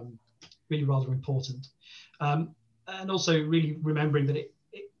 Really rather important. And also really remembering that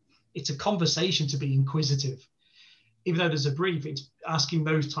it's a conversation to be inquisitive. Even though there's a brief, it's asking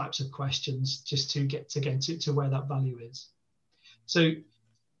those types of questions just to get to where that value is. So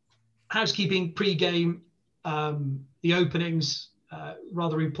housekeeping, pre-game, the openings,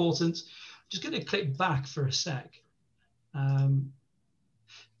 rather important. I'm just going to click back for a sec. I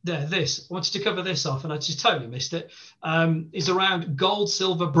wanted to cover this off and I just totally missed it, is around gold,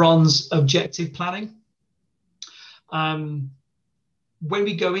 silver, bronze objective planning. When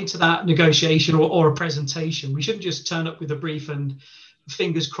we go into that negotiation or a presentation, we shouldn't just turn up with a brief and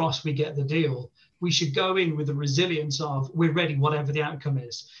fingers crossed we get the deal. We should go in with the resilience of we're ready, whatever the outcome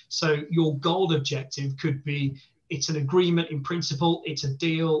is. So your gold objective could be, it's an agreement in principle, it's a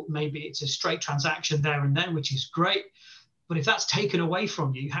deal, maybe it's a straight transaction there and then, which is great. But if that's taken away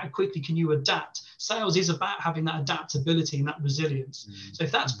from you, how quickly can you adapt? Sales is about having that adaptability and that resilience. So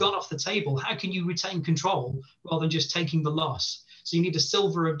if that's gone off the table, how can you retain control rather than just taking the loss? So you need a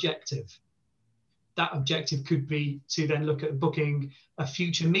silver objective. That objective could be to then look at booking a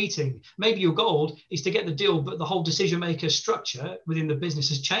future meeting. Maybe your goal is to get the deal, but the whole decision maker structure within the business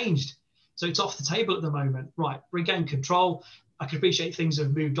has changed. So it's off the table at the moment. Right, regain control. I can appreciate things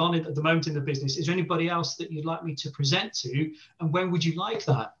have moved on at the moment in the business. Is there anybody else that you'd like me to present to? And when would you like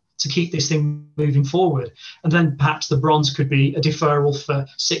that to keep this thing moving forward? And then perhaps the bronze could be a deferral for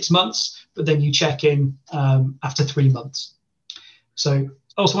 6 months, but then you check in after 3 months. So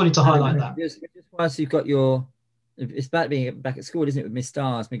I also wanted to highlight that. Just whilst you've got your, it's about being back at school, isn't it? With my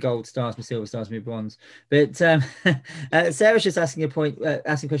stars, my gold stars, my silver stars, my bronze. But Sarah's just asking a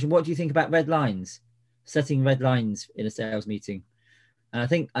question. What do you think about red lines? Setting red lines in a sales meeting? And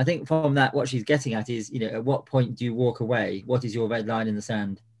I think from that, what she's getting at is, at what point do you walk away? What is your red line in the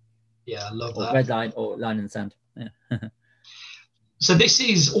sand? Yeah, I love or that. Red line or line in the sand. Yeah. So this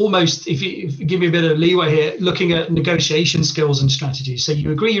is almost, if you give me a bit of leeway here, looking at negotiation skills and strategies. So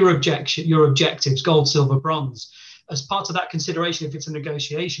you agree your objectives, gold, silver, bronze. As part of that consideration, if it's a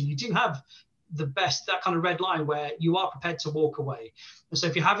negotiation, you do have that kind of red line where you are prepared to walk away. And so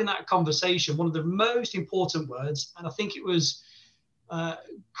if you're having that conversation, one of the most important words, and I think it was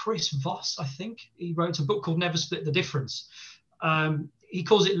Chris Voss, I think, he wrote a book called Never Split the Difference. He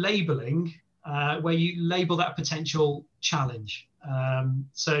calls it labeling, where you label that potential challenge.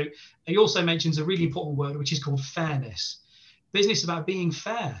 So he also mentions a really important word, which is called fairness. Business is about being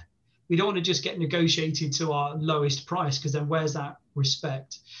fair. We don't want to just get negotiated to our lowest price, because then where's that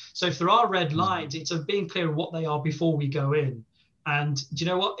respect? So if there are red lines, it's of being clear on what they are before we go in. And do you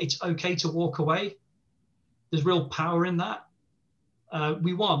know what? It's okay to walk away. There's real power in that.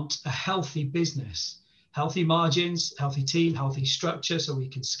 We want a healthy business, healthy margins, healthy team, healthy structure, so we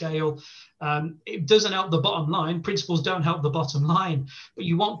can scale. It doesn't help the bottom line. Principles don't help the bottom line, but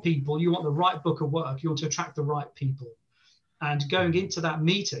you want people, you want the right book of work, you want to attract the right people. And going into that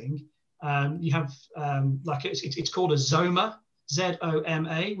meeting, you have it's called a ZOMA,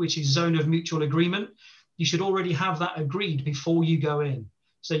 ZOMA, which is zone of mutual agreement. You should already have that agreed before you go in,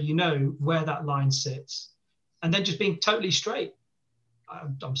 so you know where that line sits. And then just being totally straight.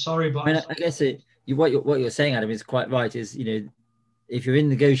 I'm sorry, but I guess what you're saying, Adam, is quite right. Is if you're in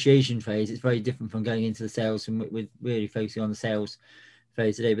the negotiation phase, it's very different from going into the sales, and we're really focusing on the sales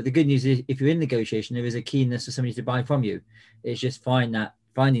phase today. But the good news is, if you're in negotiation, there is a keenness for somebody to buy from you. It's just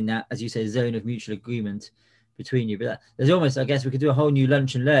finding that, as you say, zone of mutual agreement between you. But there's almost, I guess, we could do a whole new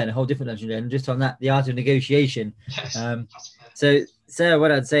lunch and learn, a whole different lunch and learn, just on that, the art of negotiation. Yes. So Sarah,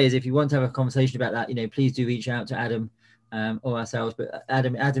 what I'd say is, if you want to have a conversation about that, please do reach out to Adam or our sales, but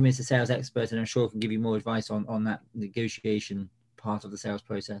Adam is a sales expert, and I'm sure can give you more advice on that negotiation part of the sales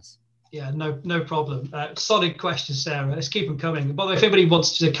process. Yeah, no problem. Solid questions, Sarah. Let's keep them coming. By the way, if anybody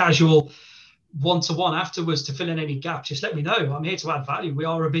wants to casual one-to-one afterwards to fill in any gaps, just let me know. I'm here to add value. We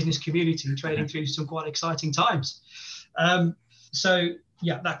are a business community trading through some quite exciting times. So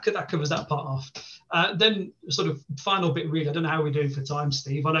yeah, that covers that part off. Then sort of final bit, really. I don't know how we're doing for time,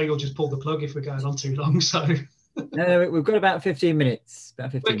 Steve. I know you'll just pull the plug if we're going on too long. So no, we've got about 15 minutes.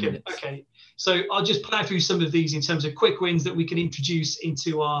 About 15 minutes. Okay. So I'll just plow through some of these in terms of quick wins that we can introduce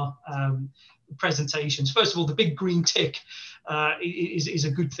into our presentations. First of all, the big green tick is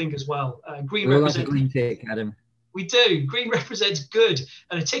a good thing as well. Green represents green tick, Adam. We do. Green represents good,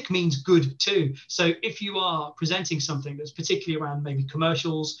 and a tick means good too. So if you are presenting something that's particularly around maybe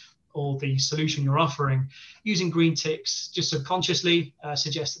commercials or the solution you're offering, using green ticks just subconsciously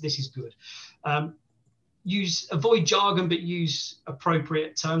suggests that this is good. Avoid jargon, but use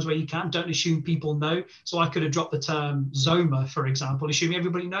appropriate terms where you can. Don't assume people know. So I could have dropped the term Zoma, for example, assuming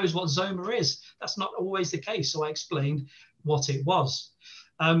everybody knows what Zoma is. That's not always the case. So I explained what it was.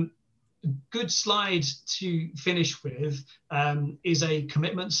 Good slide to finish with is a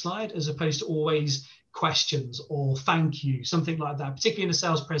commitment slide, as opposed to always questions or thank you, something like that, particularly in a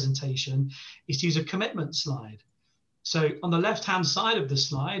sales presentation, is to use a commitment slide. So on the left-hand side of the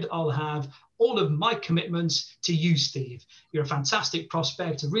slide, I'll have all of my commitments to you, Steve. You're a fantastic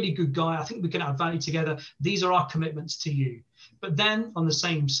prospect, a really good guy. I think we can add value together. These are our commitments to you. But then on the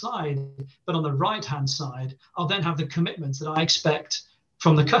same slide, but on the right-hand side, I'll then have the commitments that I expect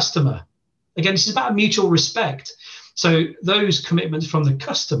from the customer. Again, this is about mutual respect. So those commitments from the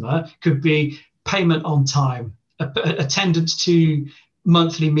customer could be payment on time, attendance to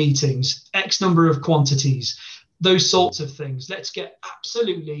monthly meetings, X number of quantities, those sorts of things. Let's get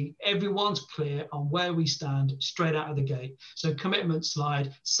absolutely everyone's clear on where we stand straight out of the gate. So commitment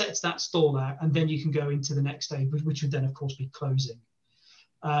slide sets that stall out, and then you can go into the next stage, which would then, of course, be closing.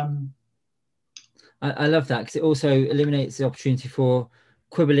 I love that, because it also eliminates the opportunity for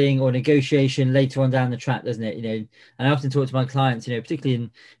quibbling or negotiation later on down the track, doesn't it? And I often talk to my clients, particularly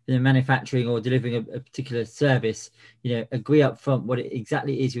in manufacturing or delivering a particular service, agree up front what it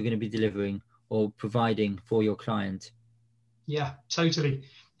exactly is you're going to be delivering or providing for your client. Yeah, totally.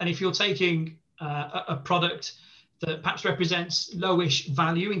 And if you're taking a product that perhaps represents lowish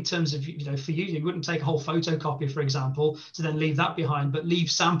value in terms of, for you wouldn't take a whole photocopy, for example, to then leave that behind, but leave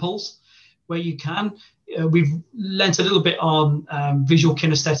samples where you can. We've lent a little bit on visual,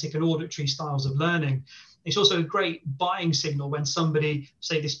 kinesthetic and auditory styles of learning. It's also a great buying signal when somebody,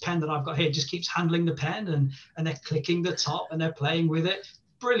 say this pen that I've got here, just keeps handling the pen and they're clicking the top and they're playing with it.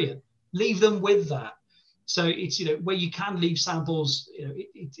 Brilliant. Leave them with that. So it's, where you can leave samples,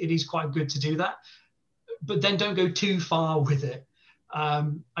 it is quite good to do that, but then don't go too far with it.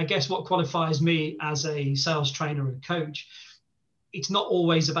 I guess what qualifies me as a sales trainer and coach, it's not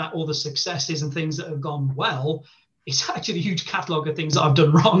always about all the successes and things that have gone well. It's actually a huge catalogue of things that I've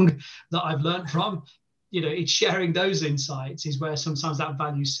done wrong that I've learned from. It's sharing those insights is where sometimes that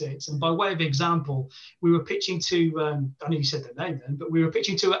value sits. And by way of example, we were pitching to, I know you said the name then, but we were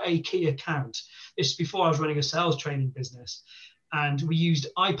pitching to a key account. This is before I was running a sales training business. And we used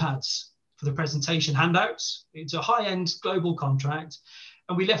iPads for the presentation handouts. It's a high-end global contract.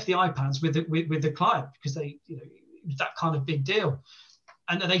 And we left the iPads with the client because they, it was that kind of big deal.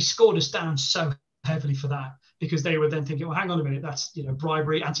 And they scored us down so heavily for that, because they were then thinking, well, hang on a minute, that's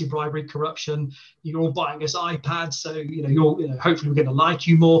bribery, anti-bribery, corruption. You're all buying us iPads, so you're hopefully we're going to like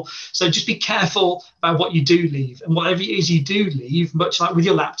you more. So just be careful about what you do leave, and whatever it is you do leave, much like with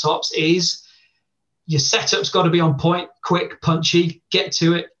your laptops, is your setup's got to be on point, quick, punchy, get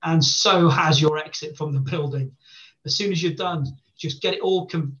to it, and so has your exit from the building. As soon as you're done, just get it all,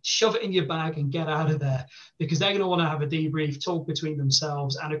 shove it in your bag and get out of there, because they're going to want to have a debrief, talk between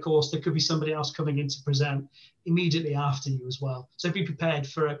themselves. And of course, there could be somebody else coming in to present immediately after you as well. So be prepared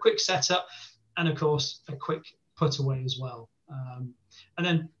for a quick setup and of course, a quick put away as well. And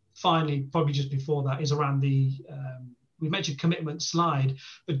then finally, probably just before that, is around the, we mentioned commitment slide,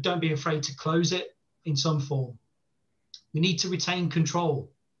 but don't be afraid to close it in some form. We need to retain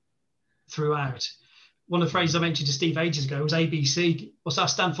control throughout. One of the phrases I mentioned to Steve ages ago was ABC. What's that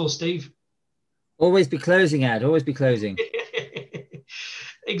stand for, Steve? Always be closing, Ad. Always be closing.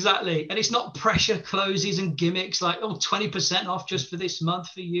 Exactly. And it's not pressure closes and gimmicks like, 20% off just for this month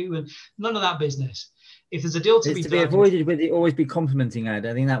for you, and none of that business. If there's a deal to be done, avoided with the always be complimenting, Ad.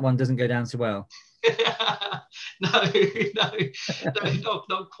 I think that one doesn't go down so well. No,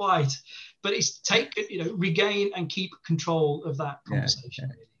 not quite. But it's regain and keep control of that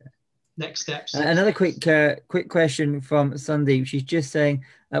conversation. Yeah. next steps. Another quick question from Sandeep. She's just saying,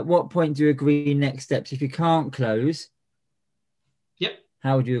 at what point do you agree next steps? If you can't close, yep,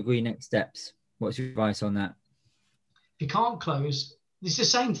 how would you agree next steps? What's your advice on that? If you can't close, it's the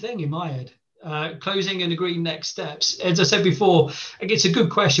same thing in my head. Closing and agreeing next steps. As I said before, it's a good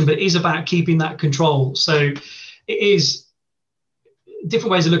question, but it is about keeping that control. So it is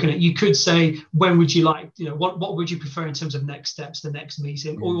different ways of looking at it. You could say, when would you like, what would you prefer in terms of next steps, the next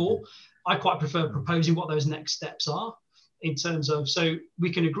meeting? Or I quite prefer proposing what those next steps are in terms of, so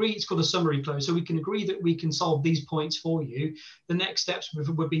we can agree, it's called a summary close. So we can agree that we can solve these points for you. The next steps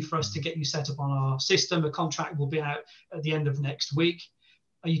would be for us to get you set up on our system. A contract will be out at the end of next week.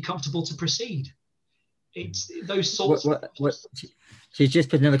 Are you comfortable to proceed? It's those sorts. She's just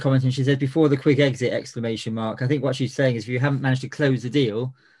put another comment and she says, before the quick exit, exclamation mark. I think what she's saying is, if you haven't managed to close the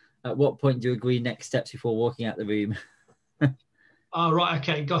deal, at what point do you agree next steps before walking out the room? Oh, right.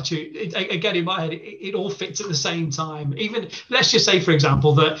 Okay. Got you. Again, in my head, it all fits at the same time. Even, let's just say, for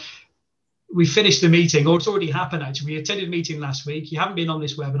example, that we finished the meeting, or it's already happened actually. We attended a meeting last week. You haven't been on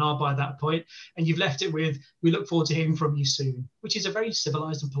this webinar by that point, and you've left it with, we look forward to hearing from you soon, which is a very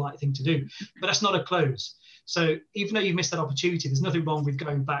civilized and polite thing to do, but that's not a close. So even though you've missed that opportunity, there's nothing wrong with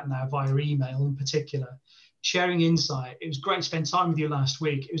going back now via email in particular, sharing insight. It was great to spend time with you last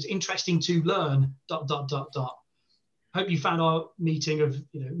week. It was interesting to learn, ... Hope you found our meeting of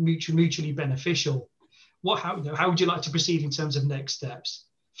mutually beneficial. How would you like to proceed in terms of next steps?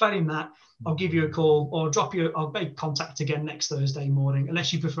 Failing that, I'll give you a call or I'll make contact again next Thursday morning,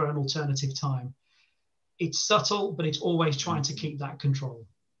 unless you prefer an alternative time. It's subtle, but it's always trying to keep that control.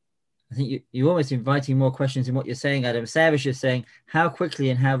 I think you're almost inviting more questions in what you're saying, Adam. Sarah's just saying, how quickly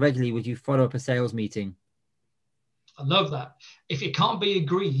and how regularly would you follow up a sales meeting? I love that. If it can't be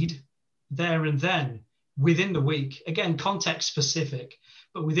agreed there and then, within the week, again, context specific,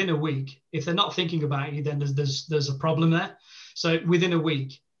 but within a week, if they're not thinking about you, then there's a problem there. So within a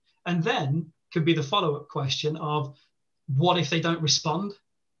week, and then could be the follow-up question of, what if they don't respond?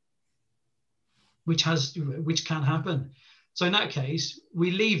 Which can happen. So in that case,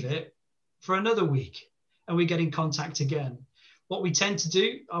 we leave it for another week and we get in contact again. What we tend to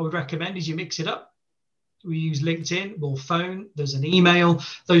do, I would recommend, is you mix it up. We use LinkedIn or phone, there's an email,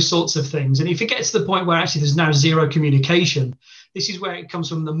 those sorts of things. And if it gets to the point where actually there's now zero communication, this is where it comes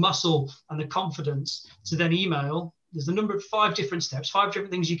from, the muscle and the confidence to then email. There's a number of 5 different steps, 5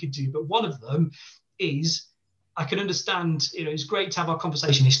 different things you could do. But one of them is, I can understand, it's great to have our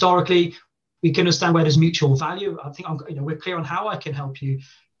conversation historically. We can understand where there's mutual value. I think we're clear on how I can help you.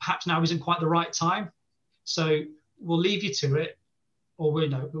 Perhaps now isn't quite the right time. So we'll leave you to it. Or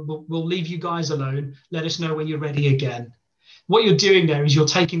we'll leave you guys alone. Let us know when you're ready again. What you're doing there is you're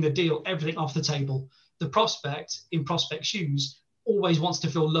taking the deal, everything off the table. The prospect, in prospect shoes, always wants to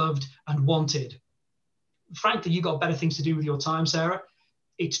feel loved and wanted. Frankly, you've got better things to do with your time, Sarah.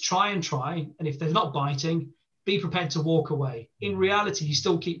 It's try, and if they're not biting, be prepared to walk away. In reality, you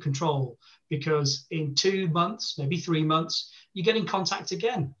still keep control, because in 2 months, maybe 3 months, you get in contact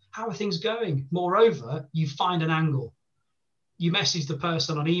again. How are things going? Moreover, you find an angle. You message the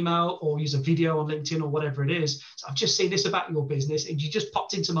person on email or use a video on LinkedIn or whatever it is. So I've just seen this about your business and you just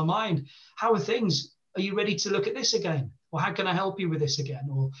popped into my mind. How are things? Are you ready to look at this again? Or how can I help you with this again?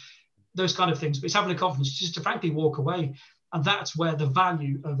 Or those kind of things. But it's having a confidence just to frankly walk away. And that's where the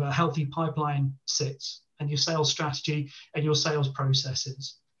value of a healthy pipeline sits, and your sales strategy and your sales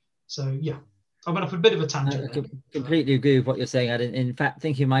processes. So yeah, I'm going to put a bit of a tangent. I completely agree with what you're saying, Adam. In fact,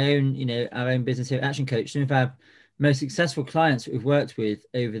 thinking my own, our own business here at Action Coach, some of our most successful clients that we've worked with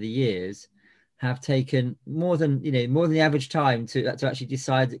over the years have taken more than the average time to actually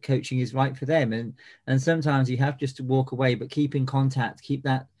decide that coaching is right for them. And sometimes you have just to walk away, but keep in contact, keep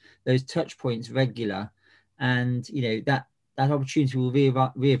those touch points regular, and that opportunity will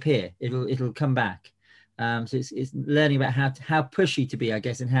reappear. It'll come back. So it's learning about how pushy to be, I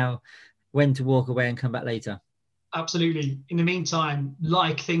guess, and when to walk away and come back later. Absolutely. In the meantime,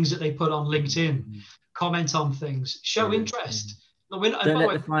 like things that they put on LinkedIn. Comment on things, show interest. Don't let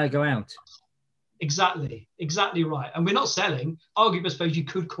the fire go out. Exactly right. And we're not selling. Arguably, I suppose you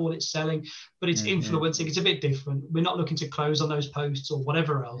could call it selling, but it's influencing. It's a bit different. We're not looking to close on those posts or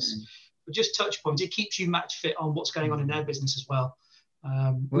whatever else, but just touch points. It keeps you match fit on what's going on in their business as well.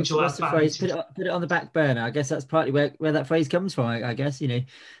 What's the phrase? Put it on the back burner. I guess that's partly where that phrase comes from. I guess put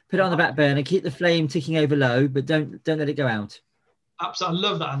it on the back burner, keep the flame ticking over low, but don't let it go out. Absolutely, I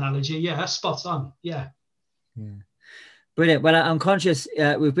love that analogy. Yeah, that's spot on. Yeah. Brilliant. Well, I'm conscious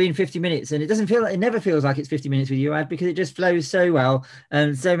we've been 50 minutes and it never feels like it's 50 minutes with you, Ad, because it just flows so well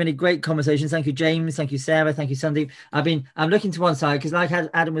and so many great conversations. Thank you, James. Thank you, Sarah. Thank you, Sandeep. I'm looking to one side because like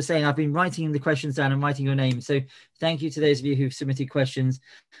Adam was saying, I've been writing the questions down and writing your name. So thank you to those of you who've submitted questions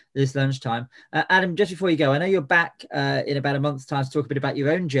this lunchtime. Adam, just before you go, I know you're back in about a month's time to talk a bit about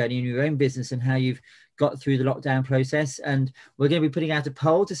your own journey and your own business and how you've got through the lockdown process, and we're going to be putting out a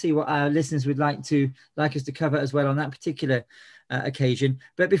poll to see what our listeners would like us to cover as well on that particular occasion.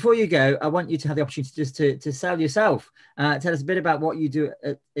 But before you go, I want you to have the opportunity just to sell yourself. Tell us a bit about what you do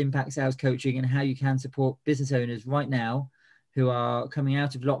at Impact Sales Coaching and how you can support business owners right now who are coming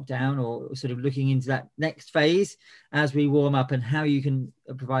out of lockdown or sort of looking into that next phase as we warm up, and how you can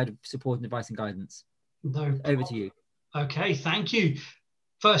provide support and advice and guidance. Over to you. Okay, thank you.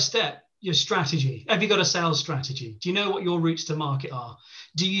 First step, your strategy. Have you got a sales strategy? Do you know what your routes to market are?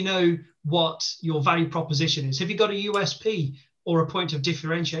 Do you know what your value proposition is? Have you got a USP or a point of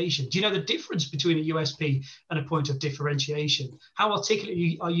differentiation? Do you know the difference between a USP and a point of differentiation? How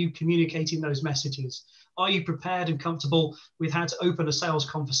articulately are you communicating those messages? Are you prepared and comfortable with how to open a sales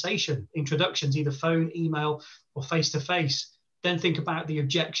conversation, introductions, either phone, email, or face-to-face? Then think about the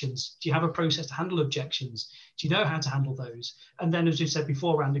objections. Do you have a process to handle objections? Do you know how to handle those? And then, as we said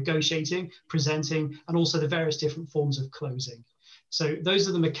before, around negotiating, presenting, and also the various different forms of closing. So those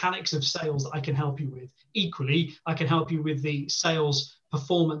are the mechanics of sales that I can help you with. Equally, I can help you with the sales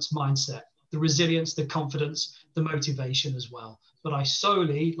performance mindset, the resilience, the confidence, the motivation as well. But I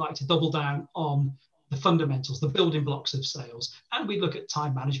solely like to double down on the fundamentals, the building blocks of sales. And we look at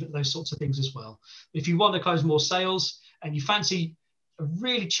time management, those sorts of things as well. If you want to close more sales and you fancy a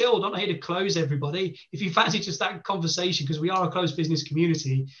really chilled, I'm not here to close everybody. If you fancy just that conversation, because we are a closed business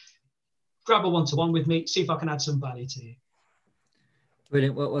community, grab a one-to-one with me, see if I can add some value to you.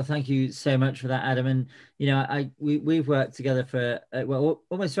 Brilliant. Well, thank you so much for that, Adam. And we've worked together for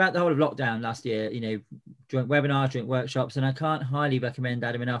almost throughout the whole of lockdown last year. Joint webinars, joint workshops, and I can't highly recommend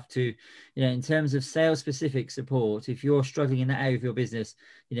Adam enough to, in terms of sales specific support. If you're struggling in that area of your business,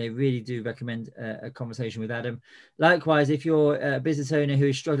 really do recommend a conversation with Adam. Likewise, if you're a business owner who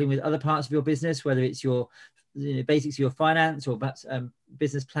is struggling with other parts of your business, whether it's your basics of your finance or perhaps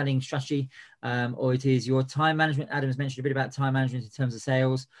business planning strategy, or it is your time management. Adam's mentioned a bit about time management in terms of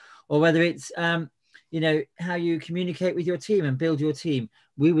sales, or whether it's how you communicate with your team and build your team.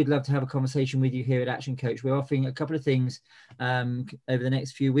 We would love to have a conversation with you here at Action Coach. We're offering a couple of things over the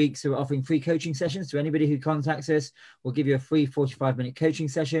next few weeks. So we're offering free coaching sessions to anybody who contacts us. We'll give you a free 45-minute coaching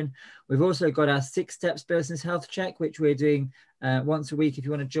session. We've also got our 6 Steps Business Health Check, which we're doing once a week. If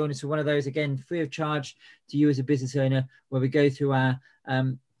you want to join us for one of those, again, free of charge to you as a business owner, where we go through our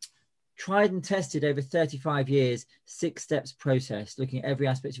tried and tested over 35 years 6 steps process, looking at every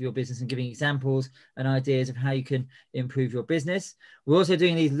aspect of your business and giving examples and ideas of how you can improve your business. We're also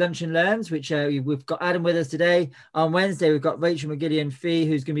doing these lunch and learns, which we've got Adam with us today. On Wednesday, we've got Rachel McGillian Fee,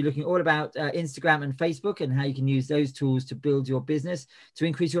 who's going to be looking all about Instagram and Facebook and how you can use those tools to build your business, to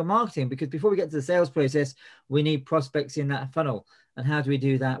increase your marketing. Because before we get to the sales process, we need prospects in that funnel. And how do we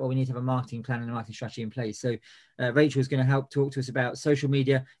do that? Well, we need to have a marketing plan and a marketing strategy in place. So Rachel is going to help talk to us about social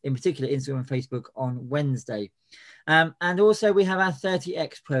media, in particular Instagram and Facebook, on Wednesday. And also we have our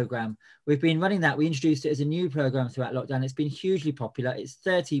 30X program. We've been running that. We introduced it as a new program throughout lockdown. It's been hugely popular. It's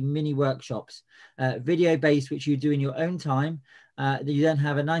 30 mini workshops, video-based, which you do in your own time. You then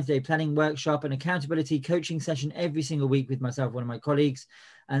have a 90-day planning workshop, an accountability coaching session every single week with myself, one of my colleagues.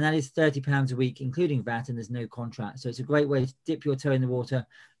 And that is £30 a week, including VAT, and there's no contract. So it's a great way to dip your toe in the water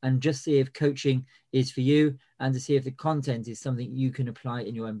and just see if coaching is for you, and to see if the content is something you can apply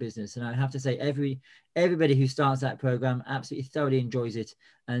in your own business. And I have to say, everybody who starts that program absolutely thoroughly enjoys it.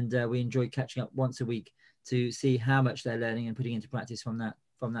 And we enjoy catching up once a week to see how much they're learning and putting into practice from that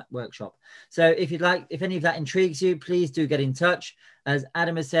workshop. So if any of that intrigues you, please do get in touch. As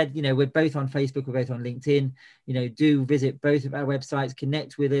Adam has said, we're both on Facebook, we're both on LinkedIn. Do visit both of our websites,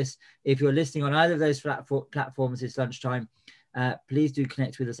 connect with us. If you're listening on either of those platforms this lunchtime, please do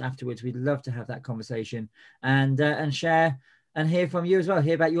connect with us afterwards. We'd love to have that conversation and share and hear from you as well.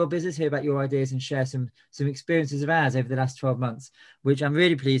 Hear about your business, hear about your ideas, and share some experiences of ours over the last 12 months, which I'm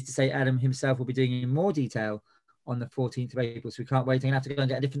really pleased to say Adam himself will be doing in more detail on the 14th of April. So we can't wait. I'm going to have to go and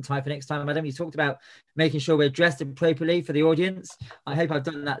get a different tie for next time. Adam, you talked about making sure we're dressed appropriately for the audience. I hope I've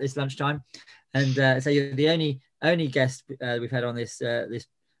done that this lunchtime. And so you're the only guest we've had on this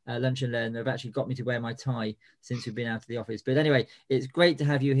lunch and learn that have actually got me to wear my tie since we've been out of the office. But anyway, it's great to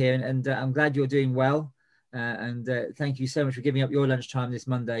have you here, and I'm glad you're doing well. And thank you so much for giving up your lunchtime this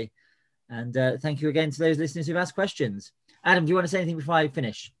Monday. And thank you again to those listeners who've asked questions. Adam, do you want to say anything before I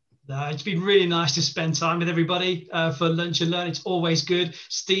finish? It's been really nice to spend time with everybody for lunch and learn. It's always good.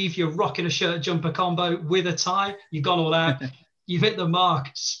 Steve, you're rocking a shirt jumper combo with a tie. You've gone all out. You've hit the mark.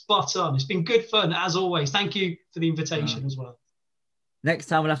 Spot on. It's been good fun, as always. Thank you for the invitation as well. Next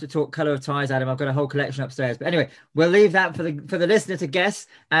time we'll have to talk colour of ties, Adam. I've got a whole collection upstairs. But anyway, we'll leave that for the listener to guess.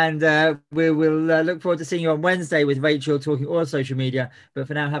 And we will look forward to seeing you on Wednesday with Rachel talking all social media. But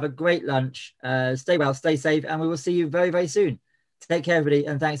for now, have a great lunch. Stay well, stay safe. And we will see you very, very soon. Take care, everybody.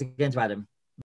 And thanks again to Adam.